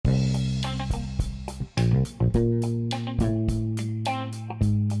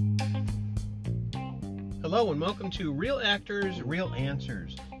Hello and welcome to Real Actors, Real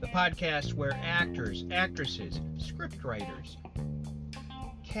Answers, the podcast where actors, actresses, scriptwriters,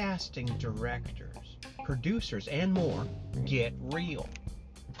 casting directors, producers, and more get real.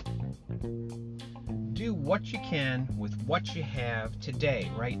 Do what you can with what you have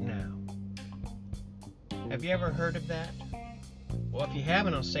today, right now. Have you ever heard of that? Well, if you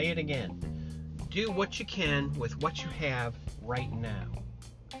haven't, I'll say it again. Do what you can with what you have right now,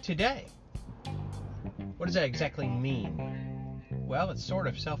 today. What does that exactly mean? Well, it's sort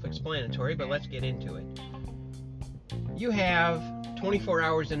of self-explanatory, but let's get into it. You have 24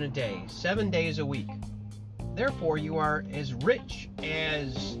 hours in a day, 7 days a week. Therefore, you are as rich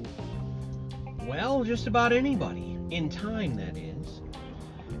as, well, just about anybody, in time, that is.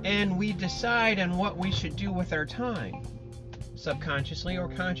 And we decide on what we should do with our time, subconsciously or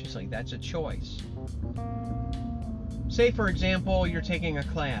consciously. That's a choice. Say, for example, you're taking a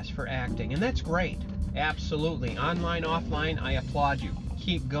class for acting, and that's great. Absolutely. Online, offline, I applaud you.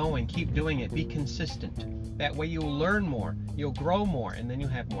 Keep going. Keep doing it. Be consistent. That way you'll learn more. You'll grow more. And then you'll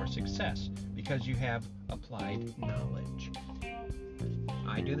have more success because you have applied knowledge.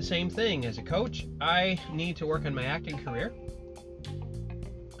 I do the same thing. As a coach, I need to work on my acting career.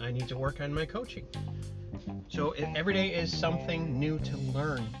 I need to work on my coaching. So every day is something new to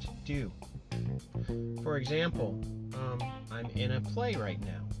learn to do. For example, I'm in a play right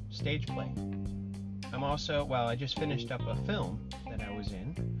now. Stage play. I'm also, I just finished up a film that I was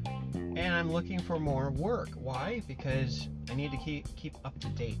in, and I'm looking for more work. Why? Because I need to keep up to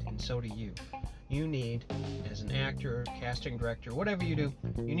date, and so do you. You need, as an actor, casting director, whatever you do,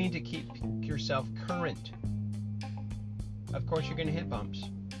 you need to keep yourself current. Of course, you're going to hit bumps.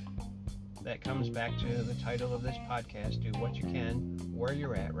 That comes back to the title of this podcast, Do What You Can, Where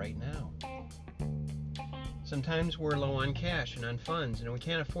You're At Right Now. Sometimes we're low on cash and on funds, and we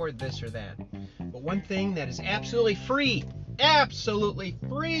can't afford this or that. But one thing that is absolutely free,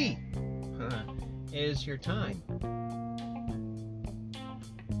 is your time.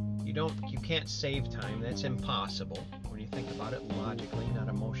 You can't save time. That's impossible when you think about it logically, not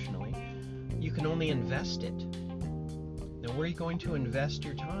emotionally. You can only invest it. Now, where are you going to invest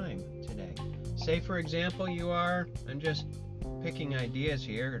your time today? Say, for example, I'm just picking ideas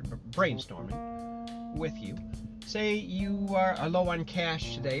here, brainstorming with you. Say you are low on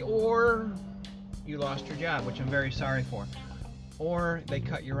cash today, or you lost your job, which I'm very sorry for, or they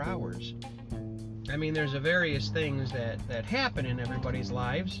cut your hours. I mean, there's various things that happen in everybody's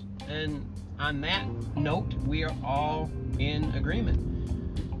lives, and on that note, we are all in agreement.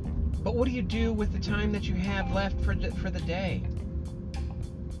 But what do you do with the time that you have left for the day?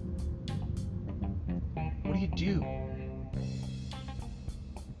 What do you do?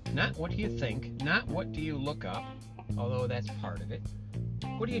 Not what do you think, not what do you look up, although that's part of it.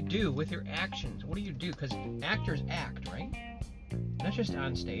 What do you do with your actions? What do you do? Because actors act, right? Not just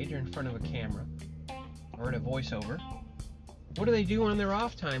on stage or in front of a camera or in a voiceover. What do they do on their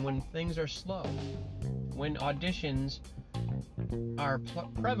off time when things are slow? When auditions are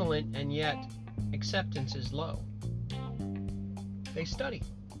prevalent and yet acceptance is low? They study.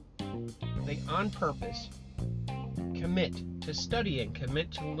 They, on purpose, commit to studying,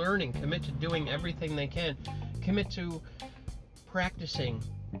 commit to learning, commit to doing everything they can, commit to practicing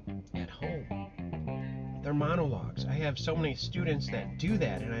at home. Their monologues. I have so many students that do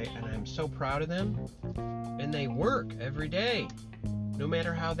that, and I'm so proud of them. And they work every day, no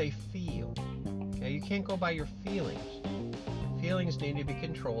matter how they feel. Okay, you can't go by your feelings. Feelings need to be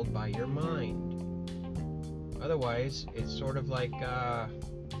controlled by your mind. Otherwise, it's sort of like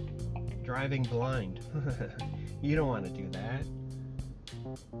driving blind. You don't want to do that.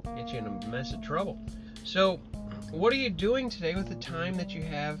 Get you in a mess of trouble. So, what are you doing today with the time that you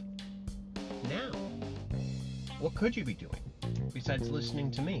have now? What could you be doing besides listening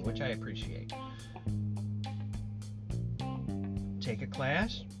to me, which I appreciate? Take a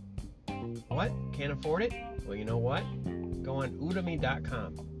class? What? Can't afford it? Well, you know what? Go on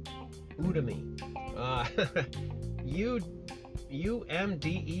Udemy.com. Udemy.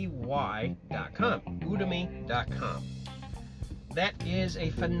 UMDEY.com. Udemy.com. That is a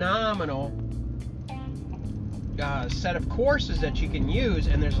phenomenal set of courses that you can use,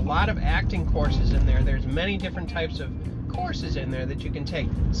 and there's a lot of acting courses in there. There's many different types of courses in there that you can take.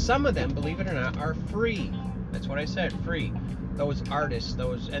 Some of them, believe it or not, are free. That's what I said, free. Those artists,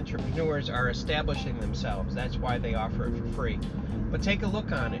 those entrepreneurs are establishing themselves. That's why they offer it for free. But take a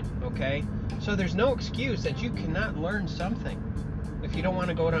look on it, okay? So there's no excuse that you cannot learn something. If you don't want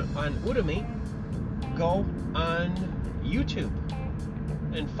to go on Udemy, go on YouTube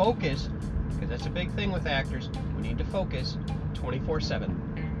and focus. Because That's a big thing with actors. We need to focus 24/7.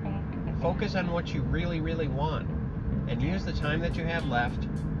 Focus on what you really, really want, and use the time that you have left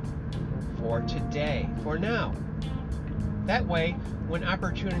for today, for now. That way, when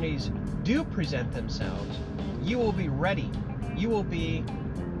opportunities do present themselves, you will be ready. You will be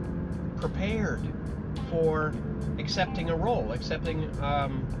prepared for accepting a role, accepting a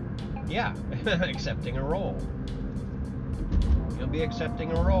role. You'll be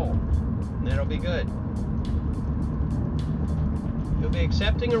accepting a role, and that'll be good. You'll be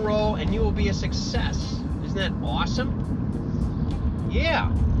accepting a role, and you will be a success. Isn't that awesome? Yeah.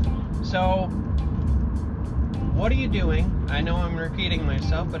 So, what are you doing? I know I'm repeating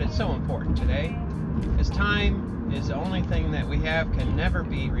myself, but it's so important today, because time is the only thing that we have, can never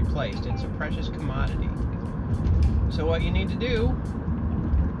be replaced. It's a precious commodity. So what you need to do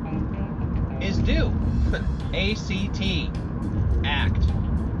is do. ACT. Act.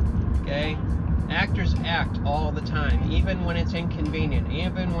 Okay? Actors act all the time, even when it's inconvenient,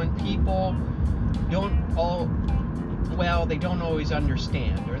 even when people they don't always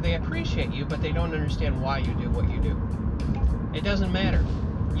understand, or they appreciate you, but they don't understand why you do what you do. It doesn't matter.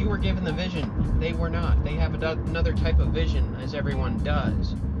 You were given the vision. They were not. They have another type of vision, as everyone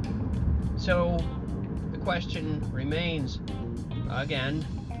does. So the question remains, again,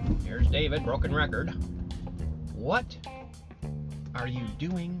 here's David, broken record. What are you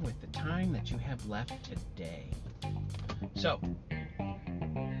doing with the time that you have left today? So,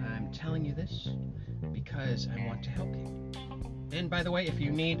 I'm telling you this because I want to help you. And by the way, if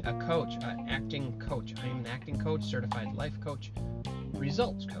you need a coach, an acting coach, I am an acting coach, certified life coach,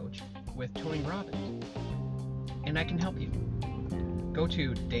 results coach with Tony Robbins, and I can help you. Go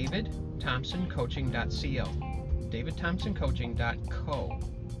to davidthompsoncoaching.co, davidthompsoncoaching.co,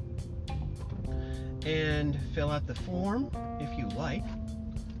 and fill out the form if you like.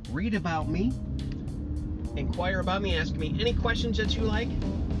 Read about me, inquire about me, ask me any questions that you like,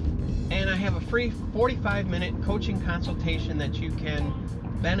 and I have a free 45-minute coaching consultation that you can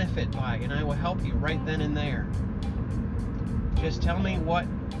benefit by, and I will help you right then and there. Just tell me what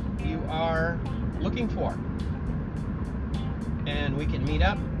you are looking for, and we can meet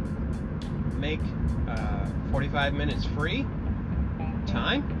up, make 45 minutes free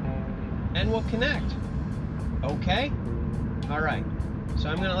time, and we'll connect. Okay? All right. So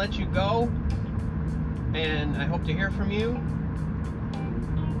I'm going to let you go, and I hope to hear from you,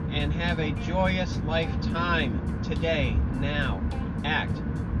 and have a joyous lifetime today, now. Act.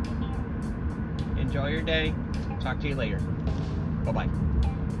 Enjoy your day. Talk to you later. Bye-bye.